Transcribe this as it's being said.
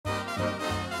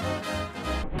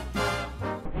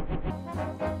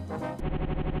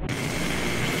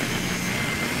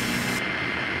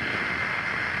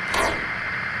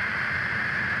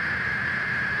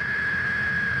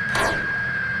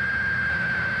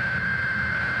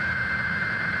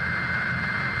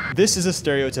This is a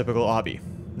stereotypical obby.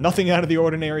 Nothing out of the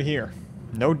ordinary here.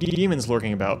 No demons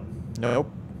lurking about.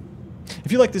 Nope.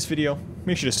 If you like this video,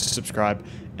 make sure to subscribe,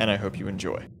 and I hope you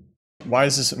enjoy. Why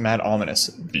is this mad ominous?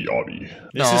 The obby.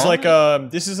 This is like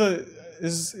this is a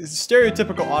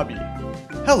stereotypical obby.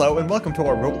 Hello and welcome to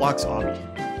our Roblox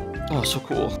obby. Oh, so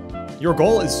cool. Your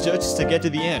goal is just to get to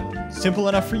the end. Simple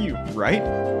enough for you, right?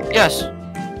 Yes.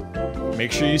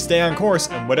 Make sure you stay on course,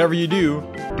 and whatever you do,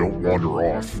 don't wander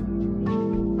off.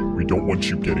 We don't want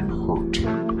you getting hurt.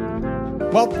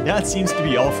 Well, that seems to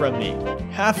be all from me.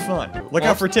 Have fun. Look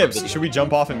out for tips. Should we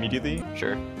jump off immediately?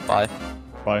 Sure. Bye.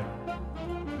 Bye.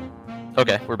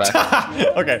 Okay, we're back.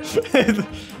 Okay.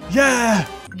 Yeah!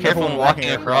 Careful when walking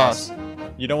across.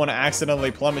 You don't want to accidentally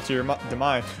plummet to your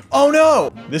demise. Oh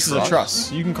no! This is a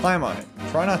truss. You can climb on it.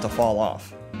 Try not to fall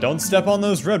off. Don't step on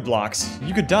those red blocks.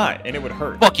 You could die, and it would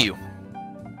hurt. Fuck you!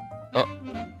 Oh.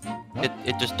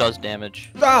 It just does damage.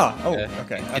 Ah! Oh,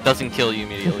 okay. It doesn't kill you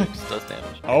immediately, it just does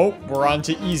damage. Oh, we're on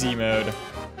to easy mode.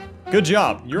 Good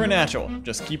job. You're a natural.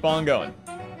 Just keep on going.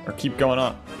 Or keep going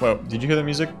on. Whoa, did you hear the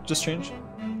music just change?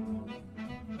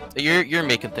 You're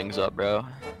making things up, bro.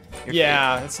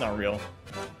 Yeah, it's not real.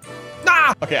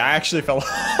 Ah! Okay, I actually fell off.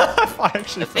 I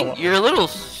fell off. You're a little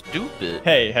stupid.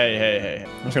 Hey.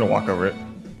 I'm just gonna walk over it.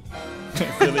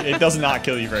 It does not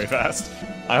kill you very fast.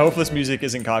 I hope this music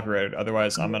isn't copyrighted,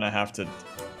 otherwise I'm gonna have to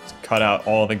cut out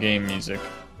all the game music.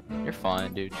 You're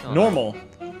fine, dude. Chill Normal.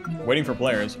 Waiting for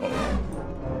players. Uh-oh.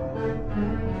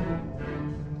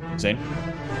 Zane?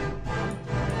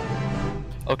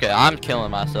 Okay, I'm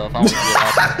killing myself. I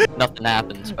won't do nothing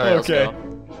happens. Alright, let's go.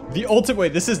 The ultimate way,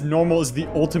 this is normal is the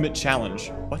ultimate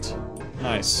challenge. What?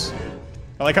 Nice.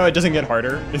 I like how it doesn't get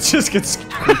harder. It just gets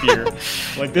creepier.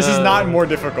 Like, this is not more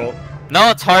difficult. No,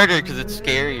 it's harder because it's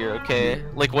scarier, okay?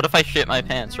 Like, what if I shit my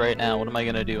pants right now? What am I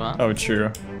gonna do, huh? Oh,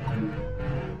 true.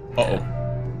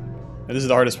 Uh-oh. This is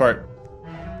the hardest part.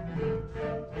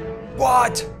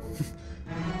 What?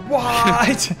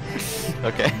 What?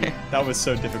 Okay. That was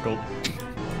so difficult.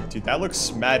 Dude, that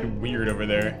looks mad weird over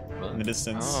there in the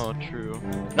distance. Oh, true.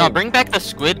 No, bring back the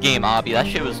Squid Game obby. That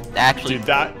shit was actually. Dude,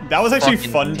 that was actually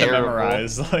fun to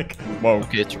memorize. Like, whoa.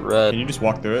 Okay, it's red. Can you just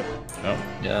walk through it? No.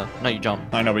 Yeah. No, you jump.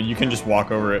 I know, but you can just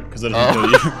walk over it because it doesn't kill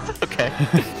you. Okay.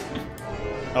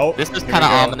 Oh. This is kind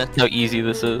of ominous how easy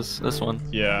this is. This one.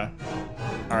 Yeah.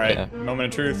 All right. Yeah.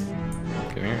 Moment of truth.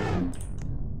 Come here.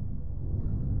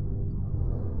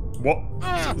 What?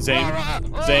 Zane.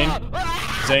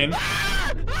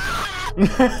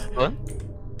 What?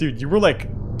 Dude, you were like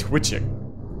twitching.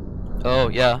 Oh,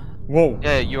 yeah. Whoa.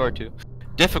 Yeah, you are too.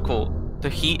 Difficult. The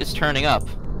heat is turning up.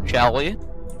 Shall we?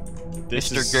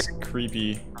 This is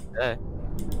creepy. Okay.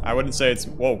 I wouldn't say it's...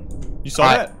 Whoa. You saw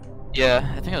that?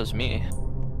 Yeah, I think it was me.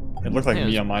 It looked like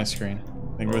me on my screen.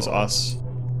 I think it was us.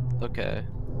 Okay.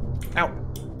 Ow.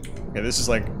 Okay, this is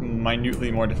like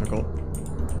minutely more difficult.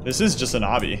 This is just an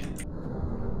obby.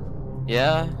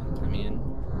 Yeah, I mean...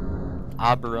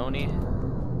 Obberoni.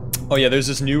 Oh yeah, there's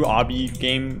this new obby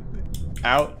game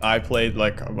out. I played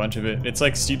like a bunch of it. It's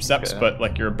like Steep Steps, but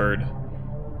like you're a bird.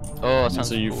 Oh, that sounds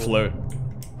so you cool. float.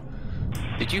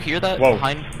 Did you hear that? Whoa.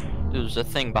 Behind... There was a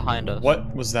thing behind us.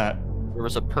 What was that? There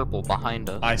was a purple behind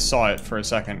us. I saw it for a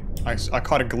second. I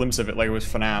caught a glimpse of it like it was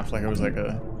FNAF, like it was like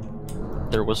a...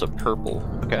 There was a purple.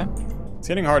 Okay. It's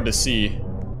getting hard to see.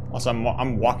 Also,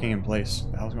 I'm walking in place.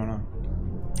 What the hell's going on?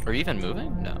 Are you even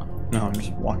moving? No. No, I'm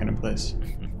just walking in place.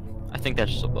 I think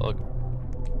that's just a bug.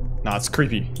 Nah, it's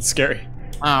creepy. It's scary.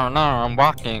 Oh no, I'm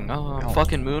walking. Oh, I'm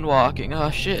fucking moonwalking. Oh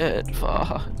shit.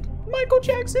 Fuck. Michael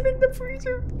Jackson in the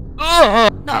freezer. Oh,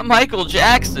 not Michael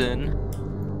Jackson.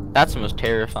 That's the most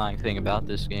terrifying thing about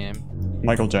this game.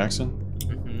 Michael Jackson?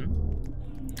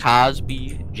 Mm-hmm.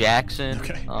 Cosby, Jackson.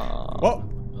 Okay. Whoa.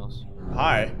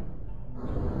 Hi.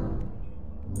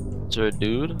 Is there a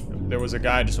dude? There was a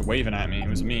guy just waving at me. It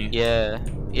was me. Yeah,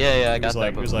 I got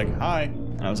that. He was like, hi.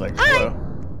 And I was like, hello.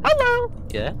 Hello.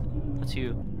 Yeah, that's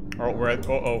you. Oh, we're at,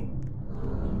 oh.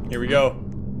 Here we go.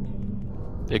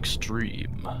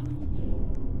 Extreme.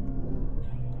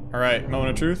 Alright,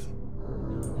 moment of truth?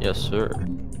 Yes, sir.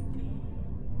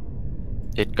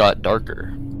 It got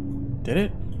darker. Did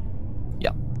it?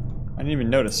 Yeah. I didn't even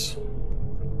notice.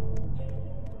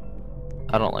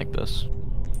 I don't like this.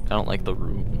 I don't like the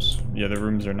rooms. Yeah, the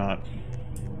rooms are not.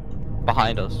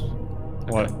 Behind us.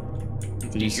 What? Okay.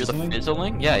 Did Do you hear something? the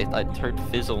fizzling? Yeah, I heard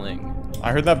fizzling.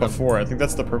 I heard that before. I think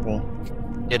that's the purple.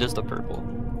 It is the purple.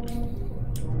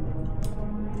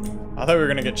 I thought we were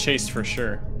gonna get chased for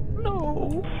sure.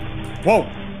 No. Whoa!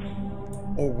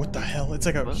 Oh, what the hell? It's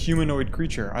like a humanoid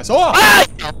creature. I saw. Ah!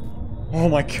 Oh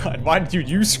my god! Why, dude?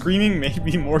 You screaming made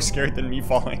me more scared than me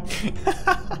falling.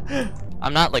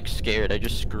 I'm not like scared. I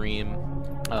just scream.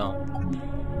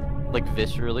 Like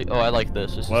viscerally. Oh, I like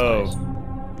this. This is Whoa. nice.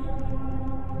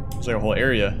 It's like a whole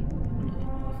area.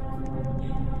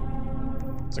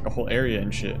 It's like a whole area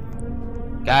and shit.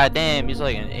 God damn, he's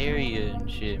like an area and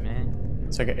shit, man.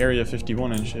 It's like an area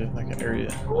 51 and shit. Like an area.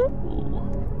 Ooh.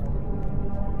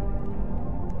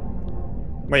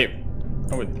 Wait.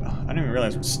 Oh, wait. I didn't even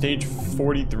realize. Stage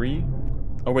 43?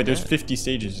 Oh, wait. There's 50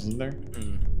 stages, isn't there?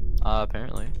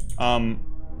 Apparently. Do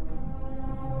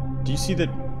you see the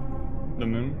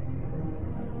moon?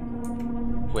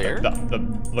 Where? The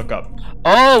look up.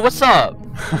 Oh, what's up?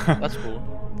 That's cool.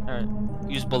 Alright.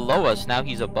 He was below us, now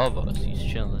he's above us. He's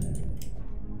chilling.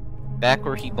 Back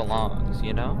where he belongs,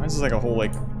 you know? This is like a whole,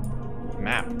 like,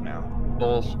 map now.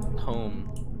 Whole home.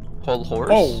 Whole horse?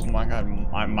 Oh my god,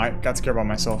 I got scared by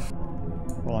myself.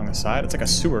 Along the side? It's like a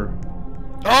sewer.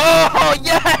 Oh,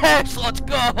 yes! Let's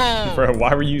go! Bro,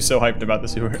 why were you so hyped about the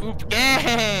sewer? Goop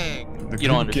gang! The You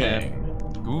don't Goop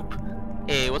understand. gang. Goop?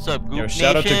 Hey, what's up, Goop Yo,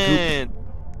 shout out to Nation? Goop.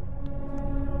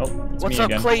 Oh, it's What's me up,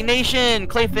 again. Clay Nation?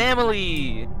 Clay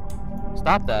family!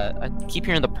 Stop that. I keep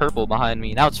hearing the purple behind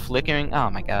me. Now it's flickering.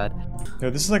 Oh my god. Yo,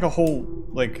 this is like a whole,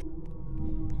 like...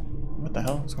 What the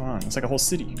hell? What's going on? It's like a whole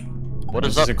city. What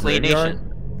This is up, a Clay graveyard? Nation?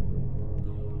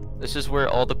 This is where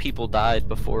all the people died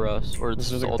before us. Or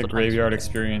This is all like the times- graveyard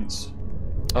experience.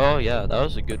 Oh yeah, that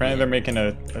was a good Apparently game. they're making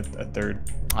a third.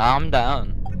 I'm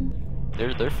down.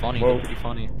 They're funny. Whoa. They're pretty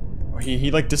funny.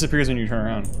 He like disappears when you turn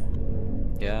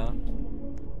around. Yeah.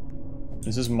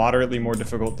 This is moderately more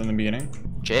difficult than the beginning.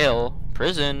 Jail.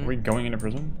 Prison. Are we going into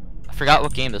prison? I forgot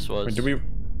what game this was. Wait, do we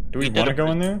We did want to a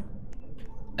go in there?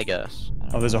 I guess.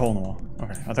 Oh, there's a hole in the wall.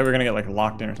 Okay, I thought we were gonna get like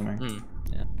locked in or something.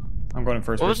 Yeah. I'm going in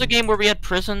first. What was the game where we had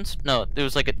prisons? No, there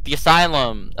was like the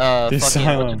asylum. What's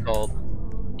Asylum. it called?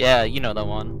 Yeah, you know that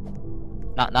one.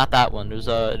 Not that one. There's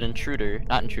an intruder.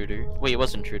 Not intruder. Wait, it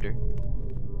was intruder.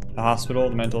 The hospital,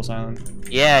 the mental asylum.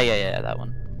 Yeah, that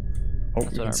one. Oh,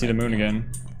 That's you what can I see the moon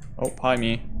again. Oh, hi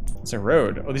me. It's a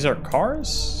road. Oh, these are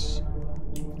cars?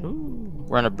 Ooh.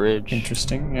 We're on a bridge.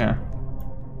 Interesting, yeah.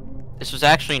 This was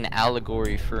actually an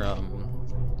allegory for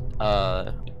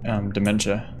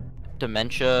Dementia.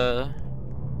 dementia,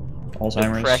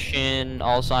 Alzheimer's. depression,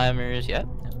 Alzheimer's. Yeah.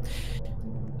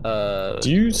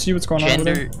 Do you see what's going on over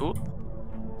Gender. there?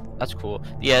 Ooh. That's cool.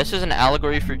 Yeah, this is an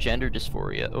allegory for gender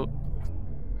dysphoria. Oh,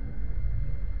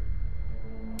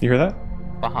 You hear that?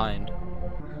 behind.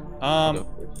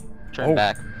 Turn oh.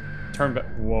 back. Turn back.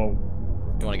 Whoa.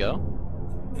 You wanna go?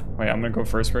 Wait, I'm gonna go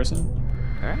first person.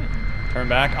 Alright. Turn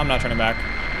back. I'm not turning back.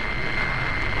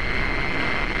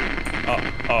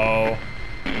 Uh-oh.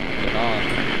 Get on.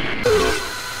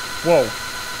 Whoa.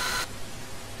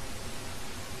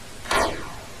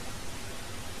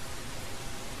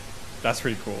 That's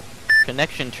pretty cool.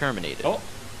 Connection terminated. Oh.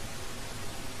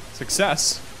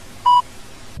 Success.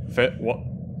 Fit. What?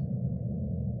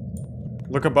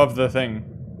 Look above the thing.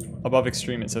 Above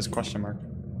extreme, it says question mark.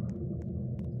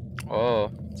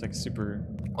 Oh. It's like super.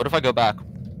 What if I go back?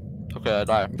 Okay, I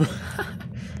die.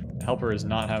 Helper is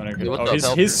not having a good. Hey, what's Oh, up, his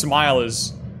Helper? his smile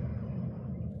is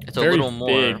It's a very little more.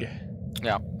 big.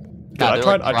 Yeah. Yeah, I they're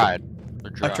tried. like dried.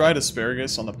 They're I dried. tried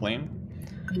asparagus on the plane,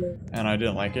 and I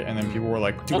didn't like it. And then people were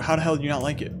like, "Dude, how the hell do you not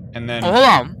like it?" And then Oh, hold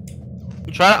on.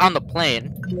 You try it on the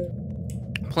plane.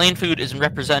 Plain food isn't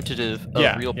representative of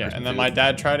yeah, real yeah. person And then food. my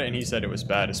dad tried it, and he said it was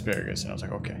bad asparagus, and I was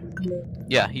like, "Okay."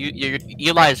 Yeah,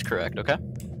 Eli is correct. Okay.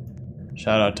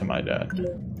 Shout out to my dad.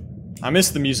 I miss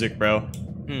the music, bro.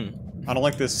 Hmm. I don't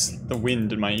like the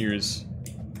wind in my ears.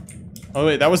 Oh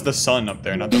wait, that was the sun up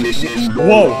there, not the. This is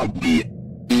Whoa!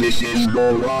 This is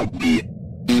Rogurt.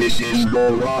 This is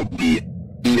Rogurt.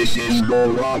 This is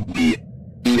Rogurt.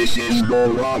 This is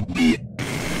Rogurt.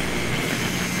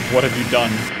 What have you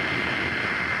done?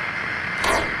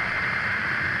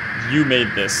 You made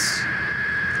this.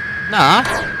 Nah.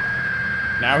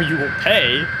 Now you will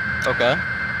pay. Okay.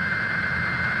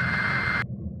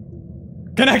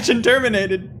 Connection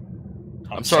terminated.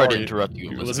 I'm sorry to interrupt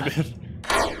you, Elizabeth.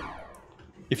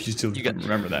 If you still You got-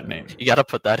 remember that name. You gotta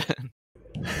put that in.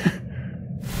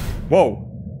 Whoa.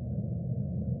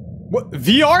 What?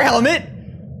 VR helmet?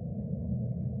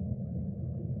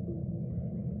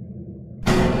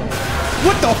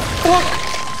 What the fuck?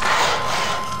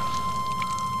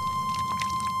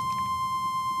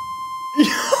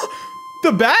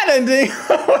 The bad ending?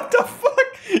 What the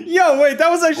fuck? Yo, wait, that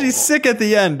was actually sick at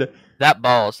the end. That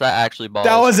balls. That actually balls.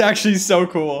 That was actually so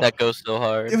cool. That goes so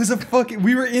hard. It was a fucking.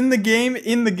 We were in the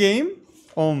game.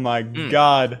 Oh my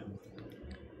god.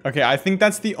 Okay, I think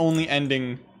that's the only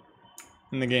ending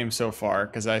in the game so far,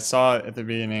 because I saw it at the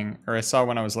beginning, or I saw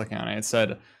when I was looking on it. It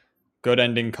said, "Good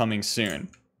ending coming soon."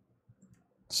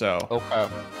 So. Okay.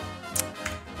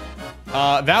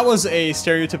 That was a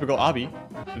stereotypical obby.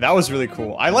 That was really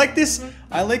cool. I like this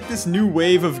new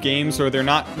wave of games where they're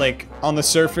not like on the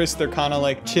surface, they're kind of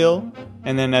like chill,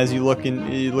 and then as you look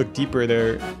deeper,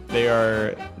 they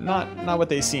are not what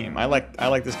they seem. I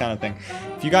like this kind of thing.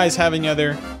 If you guys have any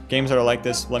other games that are like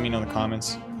this, let me know in the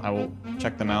comments. I will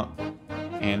check them out.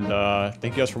 And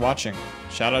thank you guys for watching.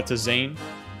 Shout out to Zane.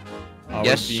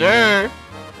 Yes, sir.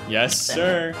 Yes,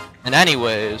 sir. And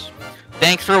anyways,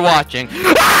 thanks for watching.